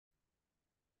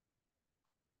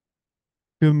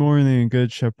Good morning,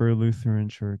 Good Shepherd Lutheran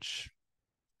Church.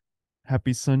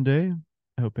 Happy Sunday.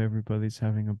 I hope everybody's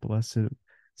having a blessed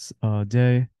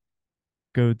day.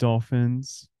 Go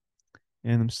Dolphins.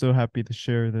 And I'm so happy to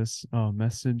share this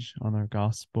message on our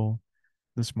gospel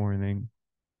this morning.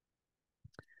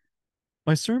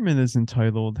 My sermon is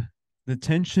entitled The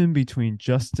Tension Between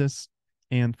Justice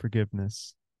and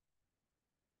Forgiveness.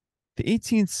 The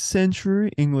 18th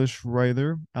century English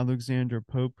writer Alexander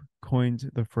Pope coined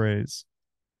the phrase,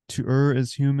 "To err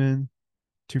is human,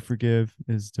 to forgive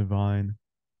is divine."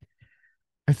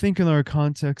 I think in our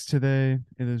context today,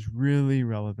 it is really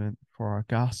relevant for our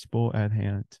gospel at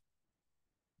hand.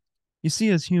 You see,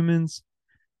 as humans,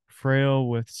 frail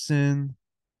with sin,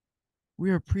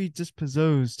 we are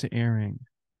predisposed to erring,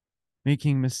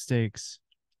 making mistakes,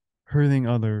 hurting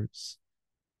others,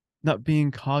 not being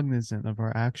cognizant of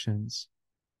our actions,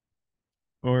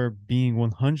 or being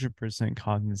 100%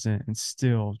 cognizant and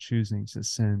still choosing to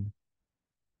sin.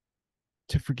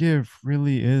 To forgive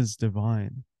really is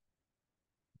divine.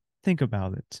 Think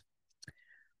about it.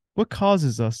 What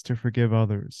causes us to forgive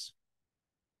others?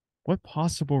 What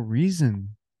possible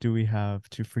reason do we have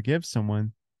to forgive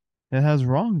someone that has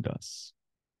wronged us?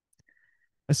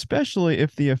 Especially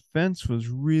if the offense was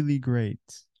really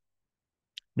great.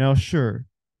 Now, sure,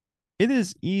 it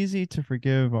is easy to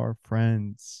forgive our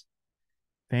friends,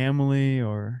 family,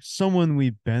 or someone we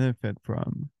benefit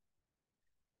from.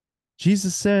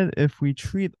 Jesus said if we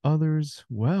treat others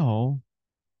well,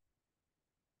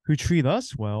 who treat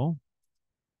us well,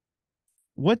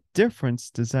 what difference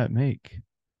does that make?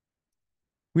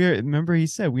 Remember, he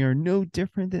said we are no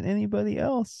different than anybody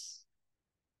else,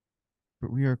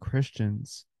 but we are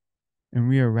Christians and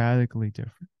we are radically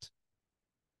different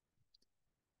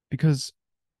because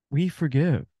we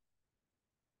forgive.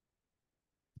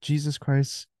 Jesus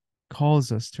Christ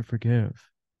calls us to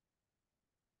forgive.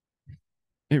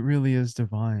 It really is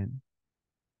divine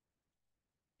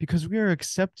because we are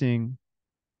accepting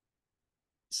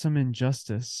some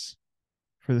injustice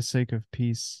for the sake of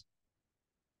peace,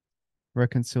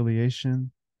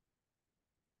 reconciliation,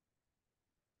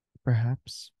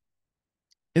 perhaps.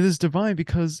 It is divine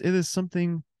because it is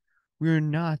something we are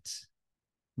not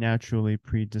naturally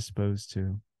predisposed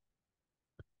to.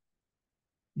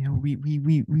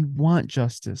 We want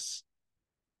justice.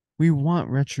 We want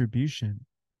retribution.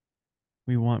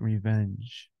 We want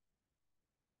revenge.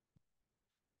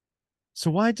 So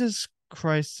why does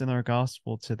Christ in our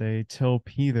gospel today tell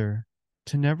Peter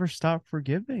to never stop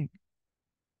forgiving?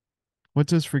 What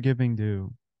does forgiving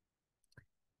do?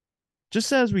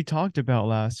 Just as we talked about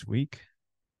last week,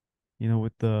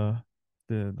 with the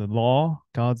law,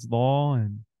 God's law,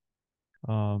 and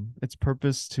its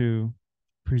purpose to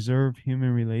preserve human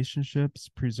relationships,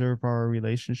 preserve our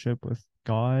relationship with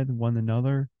God, one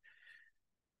another.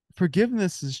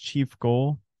 Forgiveness's chief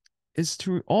goal is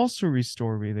to also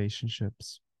restore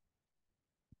relationships.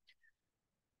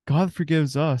 God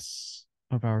forgives us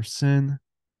of our sin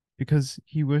because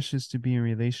he wishes to be in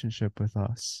relationship with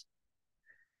us,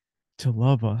 to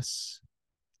love us,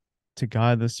 to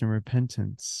guide us in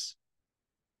repentance,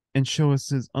 and show us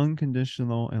his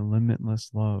unconditional and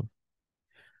limitless love.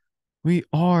 We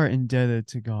are indebted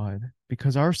to God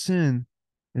because our sin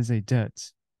is a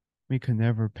debt we could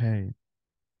never pay.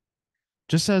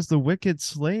 Just as the wicked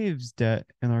slave's debt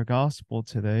in our gospel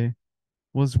today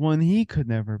was one he could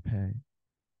never pay.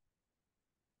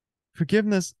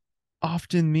 Forgiveness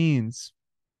often means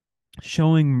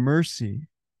showing mercy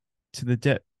to the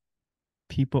debt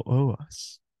people owe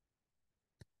us.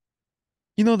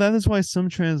 That is why some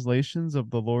translations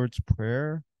of the Lord's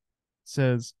Prayer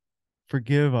says,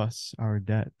 "Forgive us our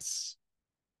debts."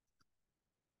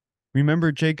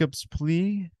 Remember Jacob's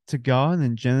plea to God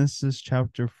in Genesis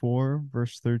chapter 4,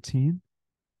 verse 13?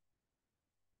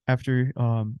 After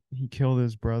he killed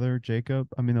his brother Jacob,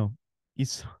 no,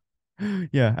 Esau.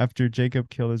 Yeah, after Jacob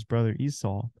killed his brother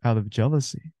Esau out of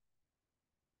jealousy.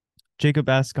 Jacob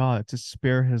asked God to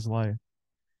spare his life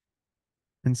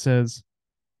and says,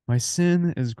 "My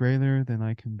sin is greater than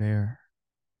I can bear."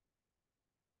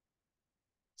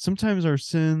 Sometimes our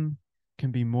sin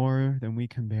can be more than we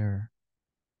can bear,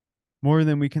 more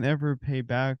than we can ever pay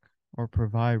back or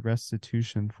provide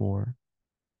restitution for.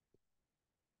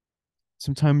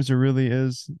 Sometimes there really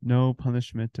is no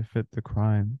punishment to fit the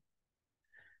crime.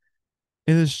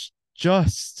 It is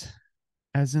just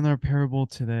as in our parable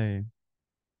today.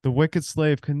 The wicked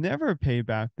slave could never pay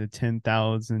back the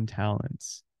 10,000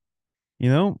 talents.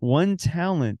 One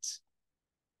talent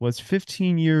was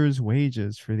 15 years'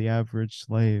 wages for the average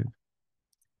slave.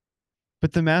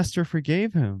 But the master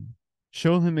forgave him,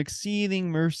 showed him exceeding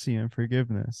mercy and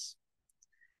forgiveness.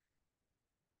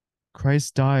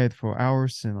 Christ died for our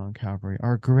sin on Calvary,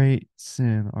 our great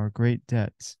sin, our great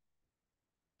debt,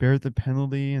 bear the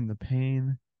penalty and the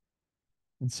pain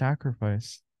and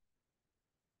sacrifice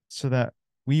so that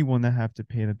we will not have to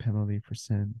pay the penalty for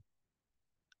sin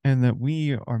and that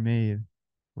we are made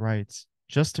right,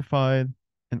 justified,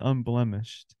 and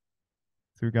unblemished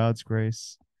through God's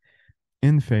grace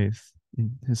in faith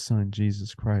in his Son,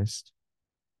 Jesus Christ.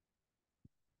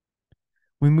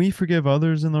 When we forgive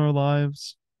others in our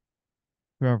lives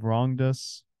who have wronged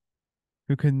us,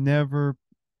 who could never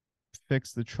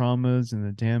fix the traumas and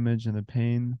the damage and the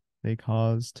pain they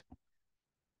caused,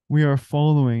 we are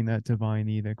following that divine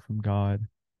edict from God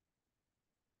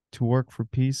to work for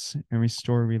peace and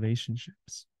restore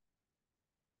relationships.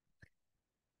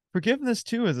 Forgiveness,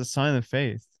 too, is a sign of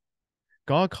faith.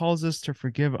 God calls us to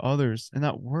forgive others and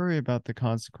not worry about the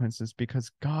consequences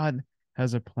because God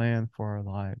has a plan for our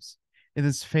lives. It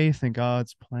is faith in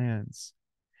God's plans.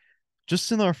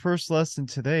 Just in our first lesson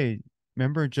today,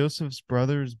 remember Joseph's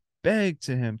brothers begged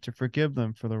to him to forgive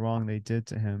them for the wrong they did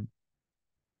to him.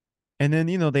 And then,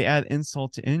 they add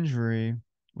insult to injury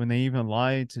when they even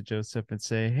lied to Joseph and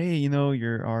say, hey,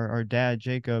 your our dad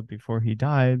Jacob before he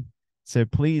died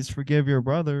said, please forgive your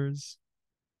brothers.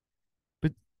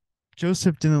 But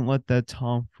Joseph didn't let that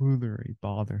tomfoolery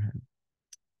bother him.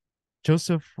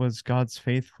 Joseph was God's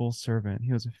faithful servant.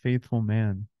 He was a faithful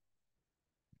man.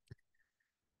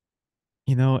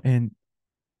 And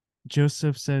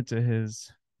Joseph said to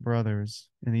his brothers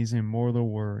in these immortal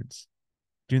words,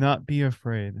 do not be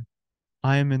afraid.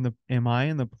 Am I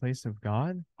in the place of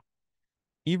God?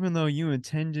 Even though you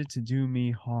intended to do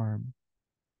me harm,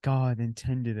 God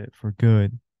intended it for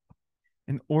good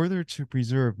in order to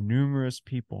preserve numerous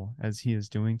people as he is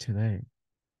doing today.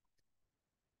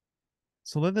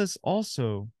 So let us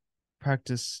also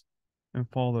practice and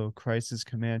follow Christ's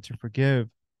command to forgive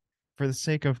for the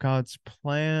sake of God's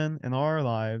plan in our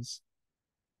lives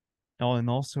and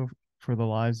also for the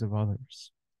lives of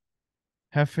others.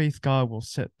 Have faith God will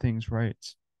set things right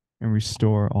and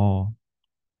restore all.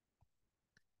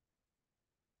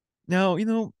 Now,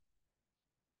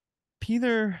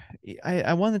 Peter,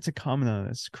 I wanted to comment on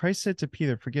this. Christ said to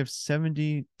Peter, forgive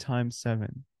 70 times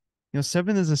 7.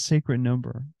 7 is a sacred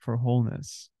number for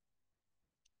wholeness.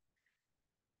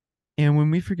 And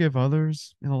when we forgive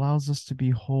others, it allows us to be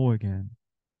whole again,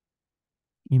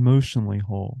 emotionally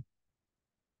whole.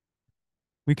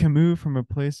 We can move from a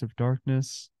place of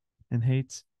darkness and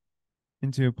hate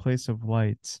into a place of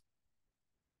light,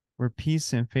 where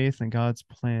peace and faith in God's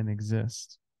plan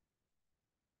exist.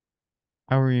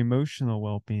 Our emotional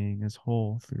well-being is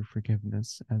whole through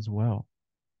forgiveness as well.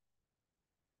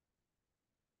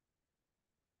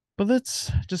 But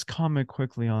let's just comment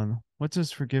quickly on what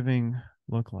does forgiving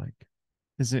look like?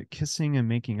 Is it kissing and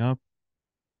making up?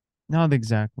 Not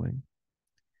exactly.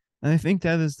 And I think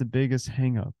that is the biggest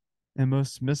hang-up and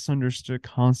most misunderstood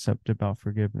concept about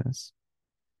forgiveness.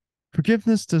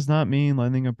 Forgiveness does not mean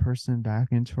letting a person back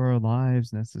into our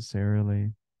lives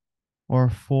necessarily, or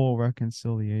full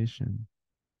reconciliation.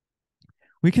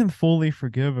 We can fully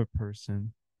forgive a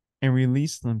person and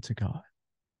release them to God,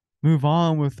 move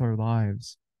on with our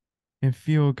lives, and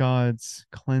feel God's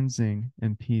cleansing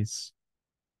and peace.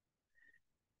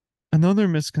 Another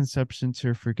misconception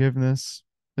to forgiveness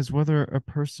is whether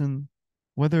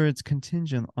it's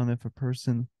contingent on if a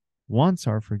person wants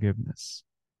our forgiveness.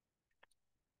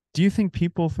 Do you think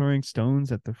people throwing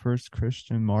stones at the first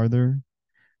Christian martyr,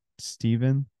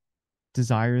 Stephen,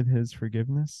 desired his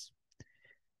forgiveness?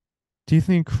 Do you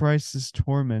think Christ's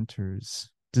tormentors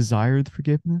desired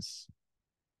forgiveness?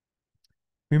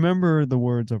 Remember the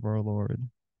words of our Lord.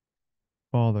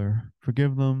 Father,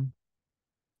 forgive them,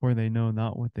 for they know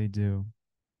not what they do.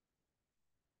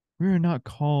 We are not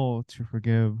called to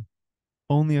forgive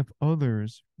only if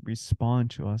others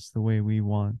respond to us the way we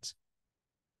want.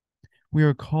 We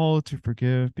are called to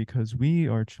forgive because we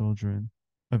are children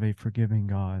of a forgiving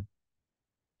God.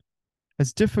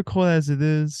 As difficult as it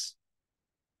is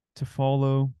to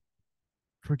follow,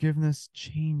 forgiveness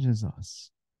changes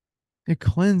us. It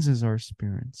cleanses our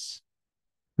spirits,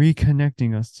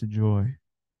 reconnecting us to joy.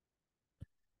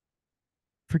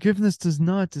 Forgiveness does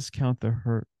not discount the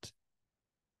hurt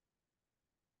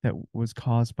that was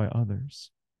caused by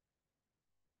others,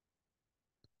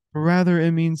 but rather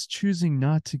it means choosing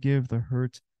not to give the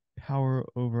hurt power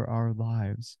over our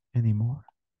lives anymore.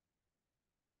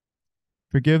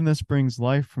 Forgiveness brings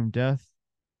life from death,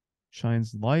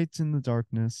 shines light in the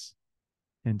darkness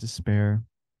and despair,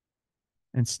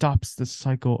 and stops the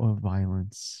cycle of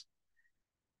violence.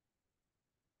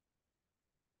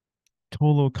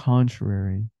 Total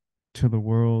contrary to the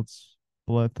world's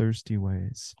bloodthirsty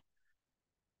ways.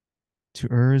 To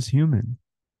err is human,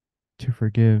 to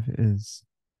forgive is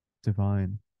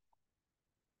divine.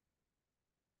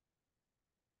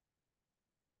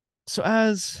 So,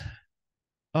 as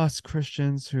us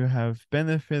Christians who have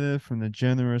benefited from the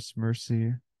generous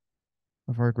mercy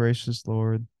of our gracious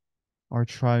Lord, our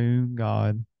triune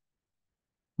God,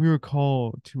 we are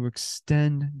called to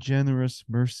extend generous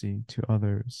mercy to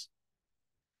others.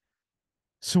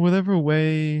 So, whatever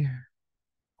way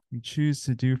we choose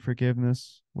to do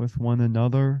forgiveness with one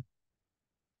another,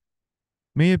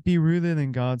 may it be rooted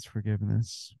in God's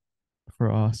forgiveness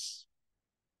for us.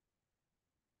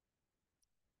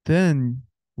 Then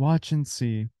watch and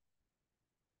see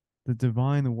the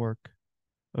divine work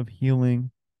of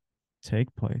healing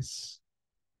take place.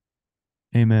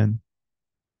 Amen.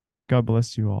 God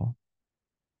bless you all.